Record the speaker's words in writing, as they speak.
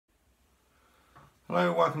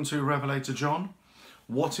Hello, welcome to Revelator John.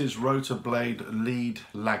 What is rotor blade lead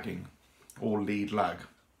lagging or lead lag?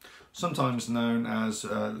 Sometimes known as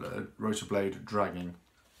rotor blade dragging.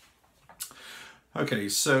 Okay,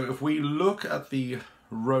 so if we look at the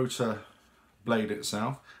rotor blade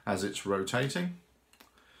itself as it's rotating,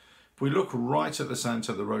 if we look right at the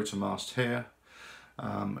center of the rotor mast here,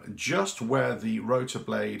 just where the rotor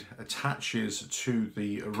blade attaches to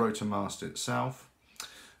the rotor mast itself,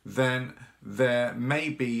 then there may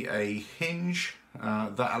be a hinge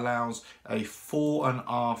that allows a fore and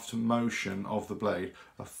aft motion of the blade,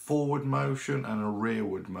 a forward motion and a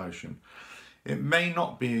rearward motion. It may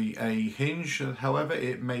not be a hinge, however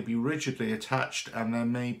it may be rigidly attached, and there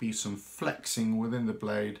may be some flexing within the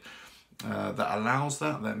blade that allows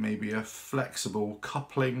that. There may be a flexible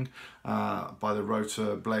coupling by the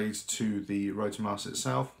rotor blades to the rotor mast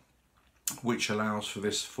itself, which allows for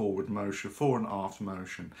this forward motion, fore and aft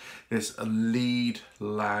motion, this lead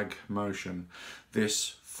lag motion,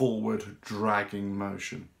 this forward dragging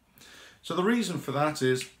motion. So the reason for that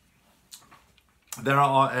is there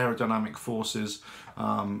are aerodynamic forces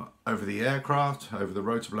over the aircraft, over the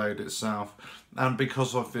rotor blade itself, and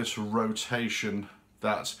because of this rotation,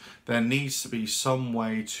 that there needs to be some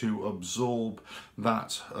way to absorb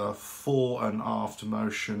that fore and aft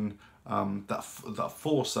motion, that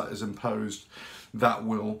force that is imposed, that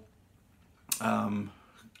will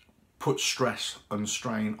put stress and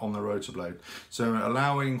strain on the rotor blade. So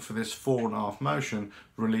allowing for this fore and aft motion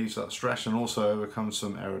relieves that stress and also overcomes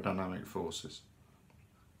some aerodynamic forces.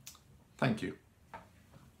 Thank you.